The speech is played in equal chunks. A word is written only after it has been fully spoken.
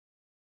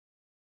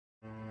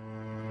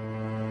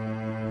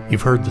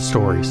You've heard the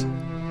stories,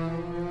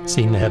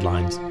 seen the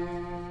headlines.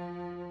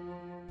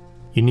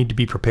 You need to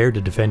be prepared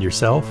to defend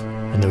yourself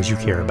and those you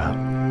care about.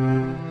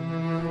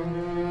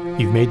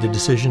 You've made the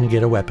decision to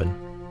get a weapon.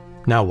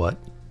 Now what?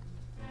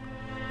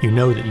 You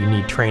know that you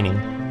need training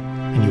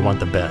and you want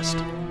the best.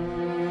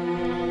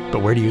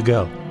 But where do you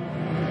go?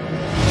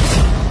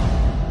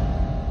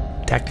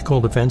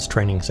 Tactical Defense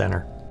Training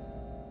Center.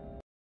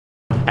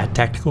 At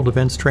Tactical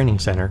Defense Training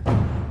Center,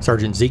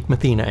 Sergeant Zeke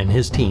Mathena and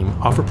his team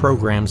offer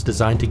programs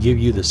designed to give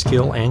you the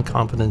skill and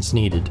confidence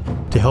needed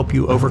to help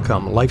you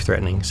overcome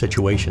life-threatening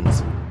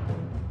situations.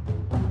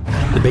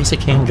 The basic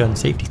handgun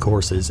safety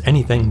course is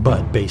anything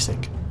but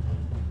basic.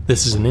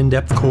 This is an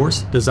in-depth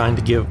course designed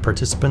to give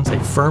participants a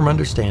firm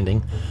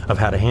understanding of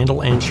how to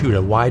handle and shoot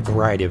a wide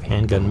variety of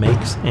handgun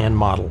makes and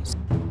models.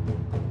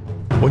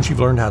 Once you've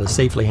learned how to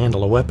safely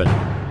handle a weapon,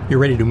 you're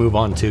ready to move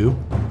on to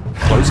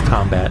close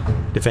combat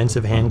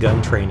defensive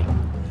handgun training,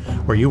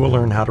 where you will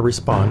learn how to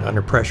respond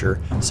under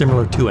pressure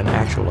similar to an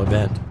actual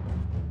event.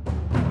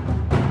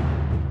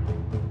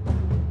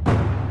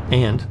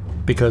 And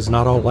because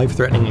not all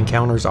life-threatening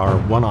encounters are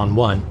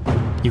one-on-one,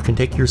 you can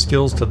take your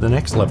skills to the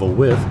next level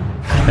with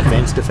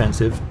Advanced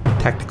Defensive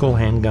Tactical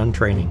Handgun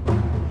Training.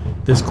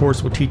 This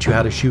course will teach you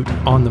how to shoot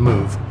on the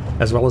move,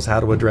 as well as how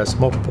to address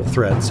multiple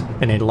threats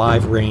in a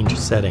live range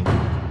setting.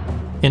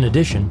 In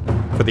addition,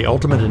 for the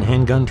ultimate in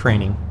handgun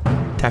training,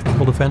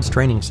 Tactical Defense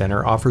Training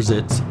Center offers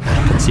its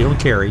Concealed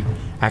Carry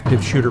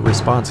Active Shooter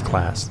Response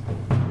class.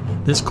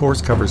 This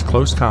course covers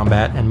close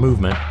combat and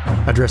movement,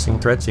 addressing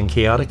threats in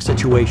chaotic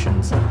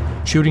situations,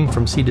 shooting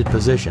from seated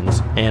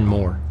positions, and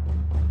more.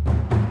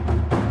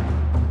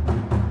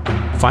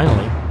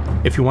 Finally,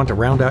 if you want to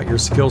round out your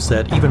skill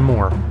set even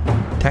more,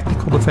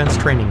 Tactical Defense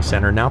Training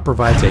Center now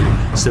provides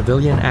a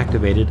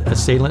Civilian-Activated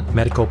Assailant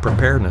Medical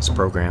Preparedness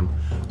Program,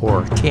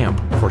 or CAMP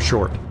for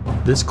short.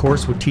 This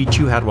course will teach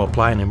you how to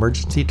apply an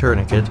emergency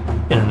tourniquet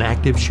in an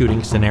active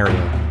shooting scenario.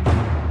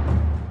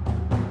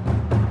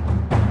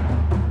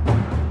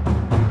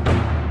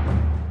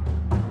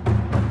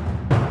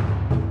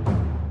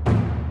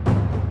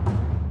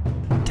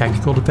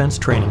 Tactical Defense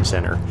Training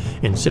Center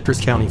in Citrus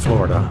County,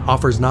 Florida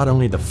offers not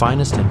only the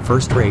finest and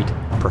first-rate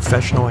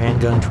professional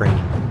handgun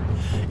training,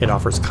 it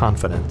offers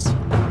confidence.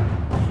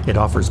 It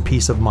offers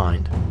peace of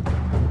mind,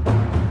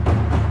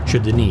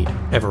 should the need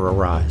ever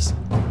arise.